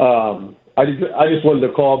 I just wanted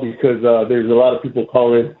to call because there's a lot of people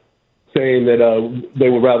calling saying that they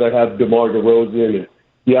would rather have DeMar DeRozan and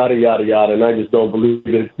yada, yada, yada, and I just don't believe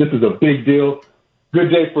it. This is a big deal. Good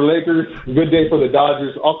day for Lakers. Good day for the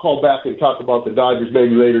Dodgers. I'll call back and talk about the Dodgers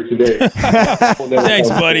maybe later today. Thanks,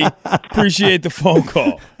 buddy. Appreciate the phone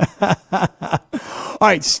call. All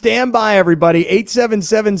right, stand by, everybody.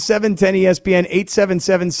 877-710-ESPN,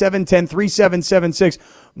 877-710-3776.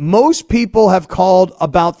 Most people have called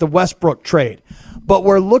about the Westbrook trade, but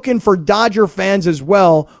we're looking for Dodger fans as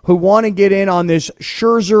well who want to get in on this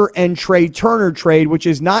Scherzer and Trae Turner trade, which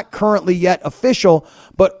is not currently yet official,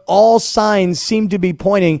 but all signs seem to be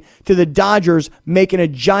pointing to the Dodgers making a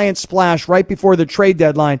giant splash right before the trade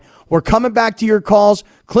deadline. We're coming back to your calls.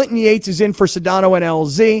 Clinton Yates is in for Sedano and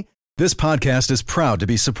LZ. This podcast is proud to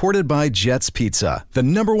be supported by Jets Pizza, the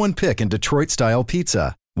 #1 pick in Detroit-style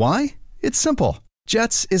pizza. Why? It's simple.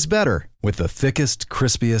 Jets is better. With the thickest,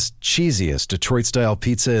 crispiest, cheesiest Detroit-style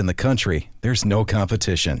pizza in the country, there's no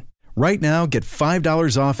competition. Right now, get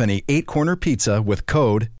 $5 off any 8-corner pizza with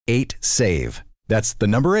code 8SAVE. That's the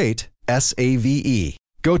number 8, SAVE.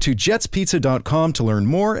 Go to jetspizza.com to learn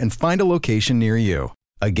more and find a location near you.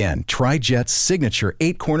 Again, try Jet's signature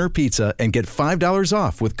 8-corner pizza and get $5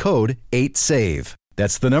 off with code 8SAVE.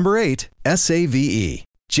 That's the number 8, SAVE.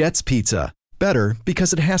 Jet's Pizza. Better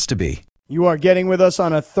because it has to be. You are getting with us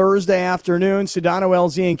on a Thursday afternoon. Sedano,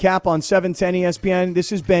 LZ, and Cap on 710 ESPN.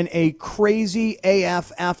 This has been a crazy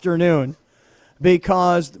AF afternoon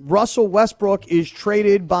because Russell Westbrook is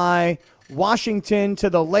traded by Washington to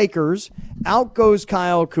the Lakers. Out goes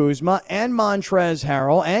Kyle Kuzma and Montrezl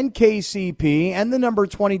Harrell and KCP and the number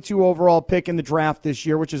 22 overall pick in the draft this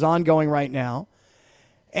year, which is ongoing right now.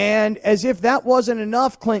 And as if that wasn't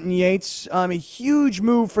enough, Clinton Yates, a huge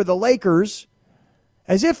move for the Lakers.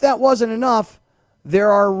 As if that wasn't enough,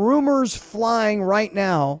 there are rumors flying right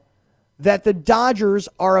now that the Dodgers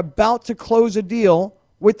are about to close a deal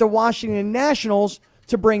with the Washington Nationals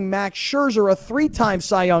to bring Max Scherzer, a 3-time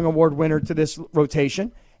Cy Young Award winner, to this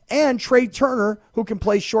rotation, and Trae Turner, who can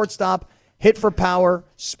play shortstop, hit for power,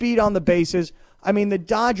 speed on the bases. I mean, the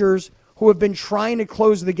Dodgers, who have been trying to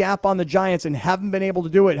close the gap on the Giants and haven't been able to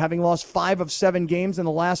do it, having lost 5 of 7 games in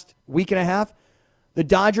the last week and a half, the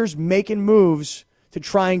Dodgers making moves to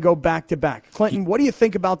try and go back-to-back. Clinton, what do you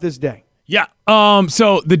think about this day? Yeah,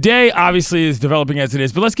 so the day obviously is developing as it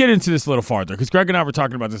is, but let's get into this a little farther because Greg and I were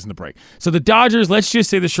talking about this in the break. So the Dodgers, let's just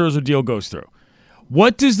say the Scherzer deal goes through.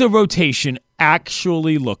 What does the rotation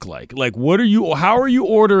actually look like? Like, how are you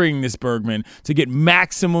ordering this, Bergman, to get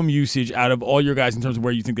maximum usage out of all your guys in terms of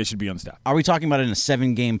where you think they should be on staff? Are we talking about in a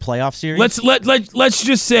 7-game playoff series? Let's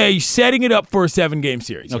just say setting it up for a 7-game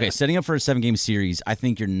series. Okay, setting up for a 7-game series, I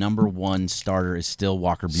think your number 1 starter is still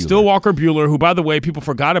Walker Buehler. Still Walker Buehler, who, by the way, people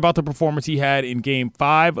forgot about the performance he had in Game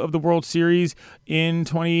 5 of the World Series in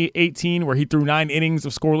 2018, where he threw 9 innings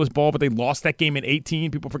of scoreless ball, but they lost that game in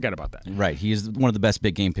 18. People forget about that. Right. He is one of the best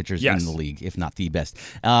big game pitchers in the league. if not the best.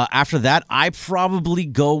 After that, I probably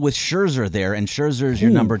go with Scherzer there, and Scherzer is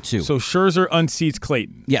your number 2. So Scherzer unseats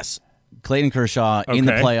Clayton. Yes. Clayton Kershaw in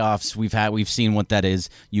the playoffs. We've seen what that is.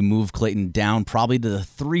 You move Clayton down probably to the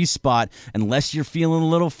 3 spot unless you're feeling a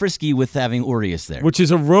little frisky with having Urias there. Which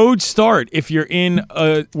is a road start if you're in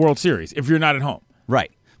a World Series, if you're not at home.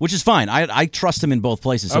 Right. Which is fine. I trust him in both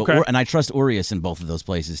places. So, Okay. and I trust Urias in both of those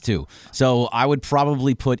places too. So I would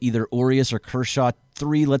probably put either Urias or Kershaw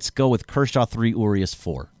 3. Let's go with Kershaw 3, Urias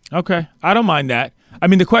 4. Okay. I don't mind that. I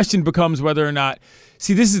mean, the question becomes whether or not.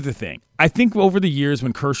 See, this is the thing. I think over the years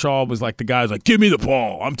when Kershaw was like the guy who's like, give me the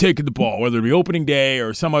ball. I'm taking the ball, whether it be opening day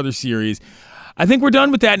or some other series. I think we're done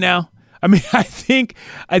with that now. I mean, I think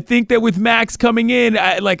that with Max coming in,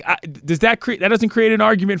 does that create? That doesn't create an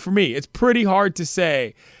argument for me. It's pretty hard to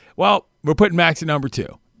say, well, we're putting Max at number 2.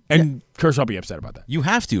 And Kershaw will be upset about that. You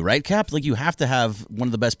have to, right, Cap? Like, you have to have one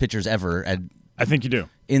of the best pitchers ever I think you do.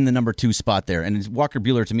 in the number 2 spot there. And Walker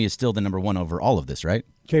Buehler, to me, is still the number 1 over all of this, right?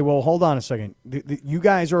 Okay, well, hold on a second. You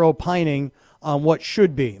guys are opining on what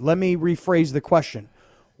should be. Let me rephrase the question.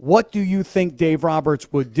 What do you think Dave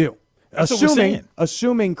Roberts would do? That's what we're saying.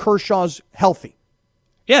 Assuming Kershaw's healthy.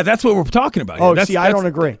 Yeah, that's what we're talking about. Oh, see, I don't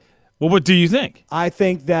agree. Well, what do you think? I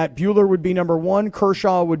think that Buehler would be number 1,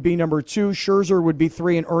 Kershaw would be number 2, Scherzer would be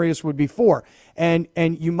 3, and Urias would be 4. And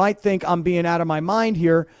you might think I'm being out of my mind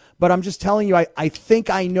here, but I'm just telling you, I think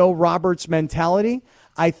I know Roberts' mentality.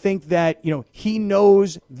 I think that, he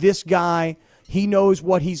knows this guy. He knows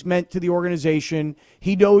what he's meant to the organization.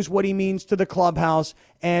 He knows what he means to the clubhouse.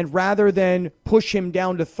 And rather than push him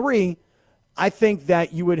down to 3, I think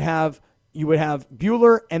that you would have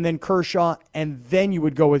Buehler and then Kershaw, and then you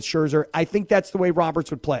would go with Scherzer. I think that's the way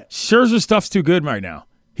Roberts would play it. Scherzer's stuff's too good right now.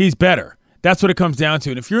 He's better. That's what it comes down to.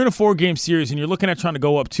 And if you're in a 4-game series and you're looking at trying to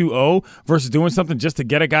go up 2-0 versus doing something just to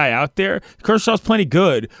get a guy out there, Kershaw's plenty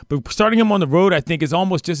good, but starting him on the road, I think, is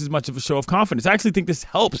almost just as much of a show of confidence. I actually think this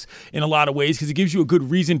helps in a lot of ways because it gives you a good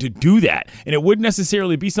reason to do that. And it wouldn't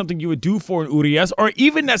necessarily be something you would do for an Urias or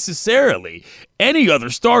even necessarily any other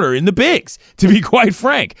starter in the bigs, to be quite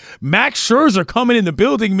frank. Max Scherzer coming in the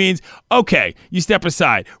building means, okay, you step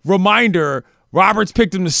aside. Reminder, Roberts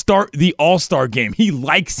picked him to start the All-Star game. He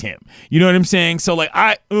likes him. You know what I'm saying? So,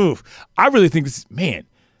 I really think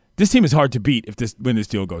this team is hard to beat when this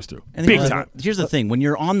deal goes through. And Big time. Here's the thing: when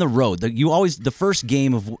you're on the road, the first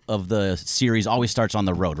game of the series always starts on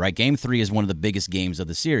the road, right? Game 3 is one of the biggest games of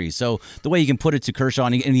the series. So the way you can put it to Kershaw,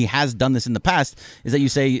 and he has done this in the past, is that you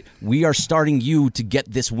say we are starting you to get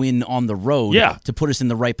this win on the road, to put us in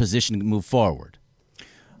the right position to move forward.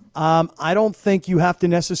 I don't think you have to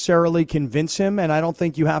necessarily convince him, and I don't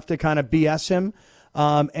think you have to kind of BS him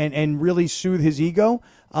and really soothe his ego.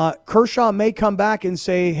 Kershaw may come back and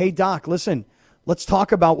say, hey, Doc, listen, let's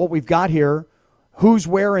talk about what we've got here, who's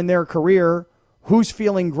where in their career, who's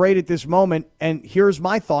feeling great at this moment, and here's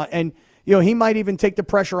my thought. And, he might even take the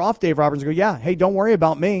pressure off Dave Roberts and go, yeah, hey, don't worry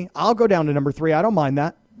about me. I'll go down to number 3. I don't mind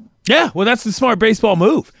that. Yeah, well, that's the smart baseball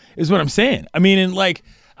move is what I'm saying. I mean,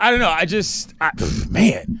 I don't know.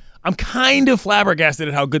 I'm kind of flabbergasted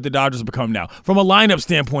at how good the Dodgers have become now from a lineup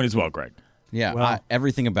standpoint as well, Greg. Yeah,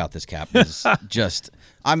 everything about this, Cap, is just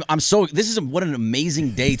this is what an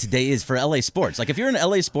amazing day today is for LA sports. Like, if you're an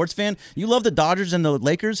LA sports fan, you love the Dodgers and the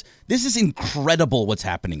Lakers, this is incredible what's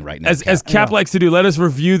happening right now. As Cap likes to do, let us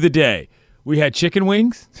review the day. We had chicken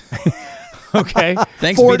wings. Okay.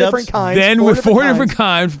 Thanks, Four B-Dubs. different kinds. Then with four different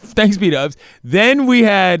kinds. Thanks, B-Dubs. Then we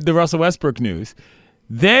had the Russell Westbrook news.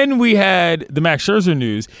 Then we had the Max Scherzer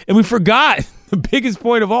news. And we forgot the biggest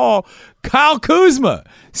point of all, Kyle Kuzma.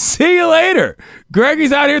 See you later.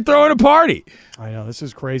 Greggy's out here throwing a party. I know. This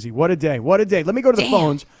is crazy. What a day. What a day. Let me go to the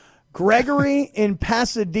phones. Gregory in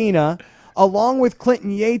Pasadena, along with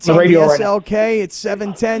Clinton Yates on the SLK. It's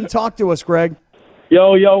 7:10. Talk to us, Greg.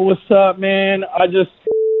 Yo, what's up, man?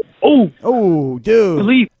 Oh,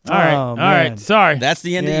 dude. All right. Sorry. That's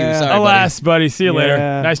the end of you. Sorry, Alas, buddy. See you later.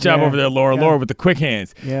 Yeah, Nice job over there, Laura. Laura with the quick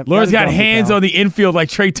hands. Yep, Laura's got gotta dump it hands down. on the infield like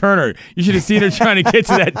Trae Turner. You should have seen her trying to get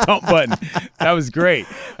to that dump button. That was great.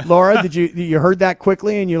 Laura, did you heard that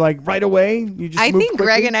quickly and you're like right away? You just I moved think quickly?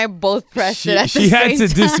 Greg and I both pressed it at the She had same to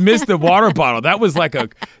time. dismiss the water bottle. That was like a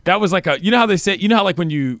you know how they say, you know how like when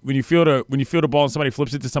you field a ball and somebody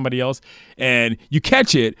flips it to somebody else and you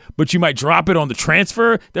catch it, but you might drop it on the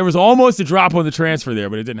transfer. There was almost a drop on the transfer there,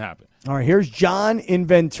 but it didn't happen. All right, here's John in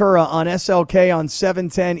Ventura on SLK on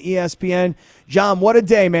 710 ESPN. John, what a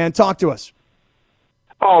day, man. Talk to us.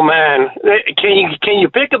 Oh man, can you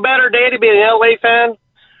pick a better day to be an LA fan?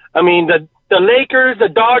 I mean, the Lakers, the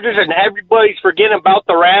Dodgers, and everybody's forgetting about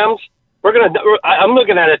the Rams. I'm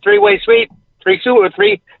looking at a 3-way sweep. three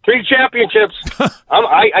championships.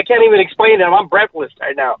 I can't even explain them. I'm breathless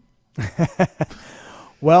right now.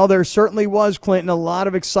 Well, there certainly was, Clinton, a lot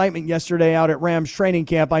of excitement yesterday out at Rams training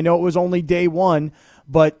camp. I know it was only day one,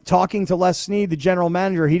 but talking to Les Snead, the general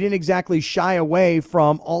manager, he didn't exactly shy away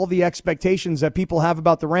from all the expectations that people have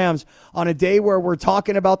about the Rams on a day where we're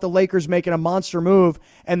talking about the Lakers making a monster move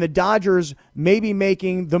and the Dodgers maybe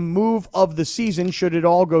making the move of the season should it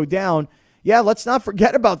all go down. Yeah, let's not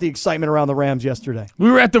forget about the excitement around the Rams yesterday. We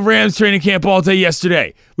were at the Rams training camp all day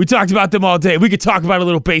yesterday. We talked about them all day. We could talk about a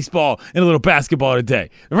little baseball and a little basketball today.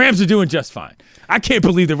 The Rams are doing just fine. I can't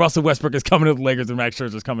believe that Russell Westbrook is coming to the Lakers and Max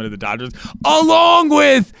Scherzer is coming to the Dodgers, along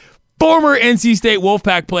with former NC State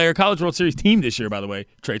Wolfpack player, College World Series team this year, by the way,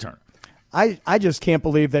 Trae Turner. I just can't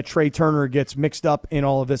believe that Trae Turner gets mixed up in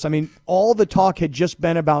all of this. I mean, all the talk had just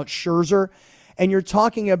been about Scherzer, and you're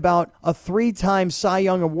talking about a 3-time Cy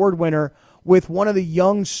Young Award winner with one of the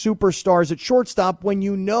young superstars at shortstop when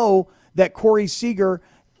you know that Corey Seager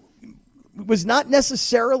was not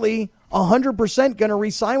necessarily 100% going to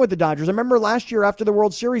re-sign with the Dodgers. I remember last year after the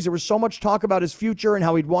World Series, there was so much talk about his future and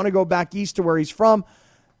how he'd want to go back east to where he's from.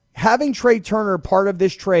 Having Trae Turner part of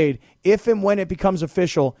this trade, if and when it becomes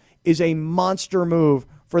official, is a monster move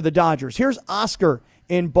for the Dodgers. Here's Oscar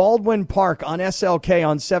in Baldwin Park on SLK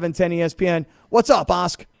on 710 ESPN. What's up,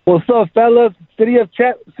 Oscar? What's up, fellas? City of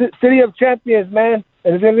champions, man.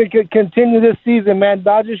 And if they could continue this season, man,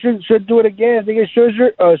 Dodgers should do it again. They get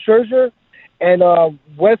Scherzer and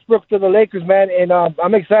Westbrook to the Lakers, man. And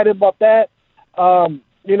I'm excited about that. I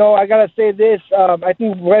got to say this. I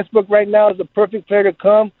think Westbrook right now is the perfect player to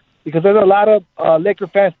come because there's a lot of Laker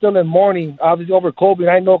fans still in mourning, obviously, over Kobe.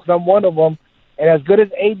 And I know because I'm one of them. And as good as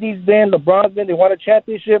AD's been, LeBron's been, they won a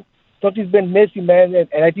championship. Something's been missing, man.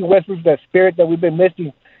 And I think Westbrook's that spirit that we've been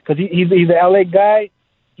missing. Because he's an LA guy,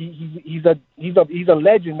 he's a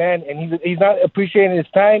legend, man, and he's not appreciating his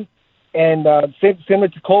time, and similar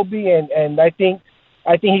to Kobe, and I think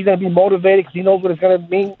he's gonna be motivated because he knows what it's gonna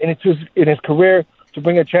mean in his career to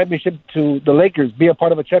bring a championship to the Lakers, be a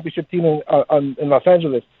part of a championship team in Los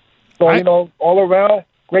Angeles. So all around,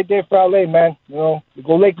 great day for LA, man. Go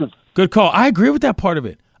Lakers. Good call. I agree with that part of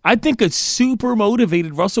it. I think a super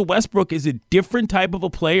motivated Russell Westbrook is a different type of a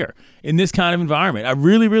player in this kind of environment. I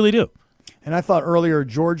really, really do. And I thought earlier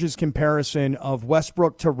George's comparison of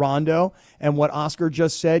Westbrook to Rondo and what Oscar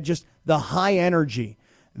just said, just the high energy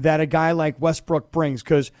that a guy like Westbrook brings.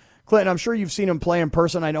 Because, Clinton, I'm sure you've seen him play in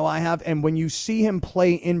person. I know I have. And when you see him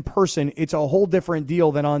play in person, it's a whole different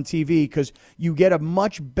deal than on TV because you get a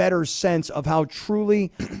much better sense of how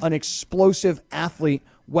truly an explosive athlete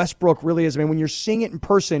Westbrook really is. I mean, when you're seeing it in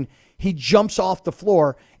person, he jumps off the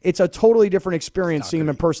floor. It's a totally different experience seeing him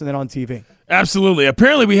in person than on TV. Absolutely.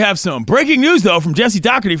 Apparently, we have some breaking news, though, from Jesse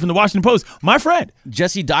Doherty from the Washington Post. My friend.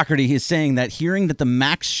 Jesse Doherty is saying that hearing that the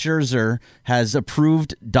Max Scherzer has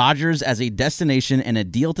approved Dodgers as a destination and a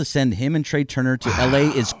deal to send him and Trae Turner to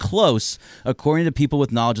L.A. is close, according to people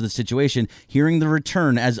with knowledge of the situation. Hearing the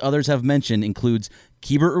return, as others have mentioned, includes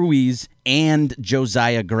Keibert Ruiz and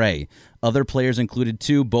Josiah Gray. Other players included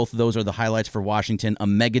too. Both of those are the highlights for Washington. A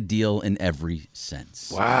mega deal in every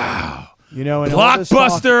sense. Wow. And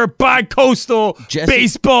blockbuster, bi-coastal,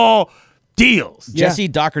 baseball deals. Jesse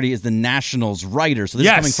Doherty is the Nationals writer, so this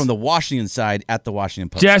is coming from the Washington side at the Washington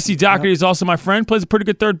Post. Jesse Doherty is also my friend. Plays a pretty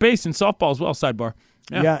good third base in softball as well, sidebar.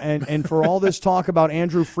 Yeah, and for all this talk about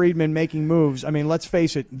Andrew Friedman making moves, I mean, let's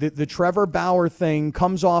face it, the Trevor Bauer thing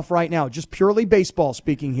comes off right now, just purely baseball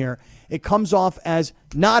speaking here. It comes off as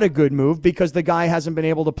not a good move because the guy hasn't been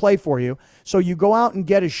able to play for you. So you go out and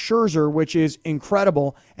get a Scherzer, which is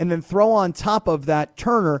incredible, and then throw on top of that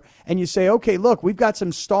Turner, and you say, okay, look, we've got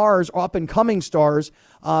some stars, up-and-coming stars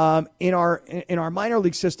in our minor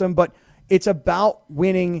league system, but it's about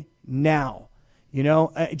winning now.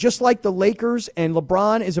 Just like the Lakers and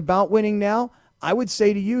LeBron is about winning now, I would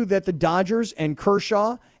say to you that the Dodgers and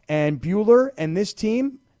Kershaw and Buehler and this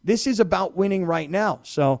team, this is about winning right now.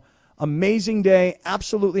 So amazing day,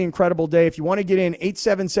 absolutely incredible day. If you want to get in,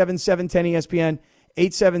 877-710-ESPN,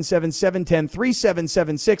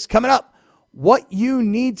 877-710-3776. Coming up, what you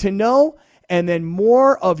need to know, and then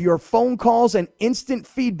more of your phone calls and instant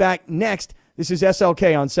feedback next. This is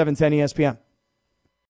SLK on 710 ESPN.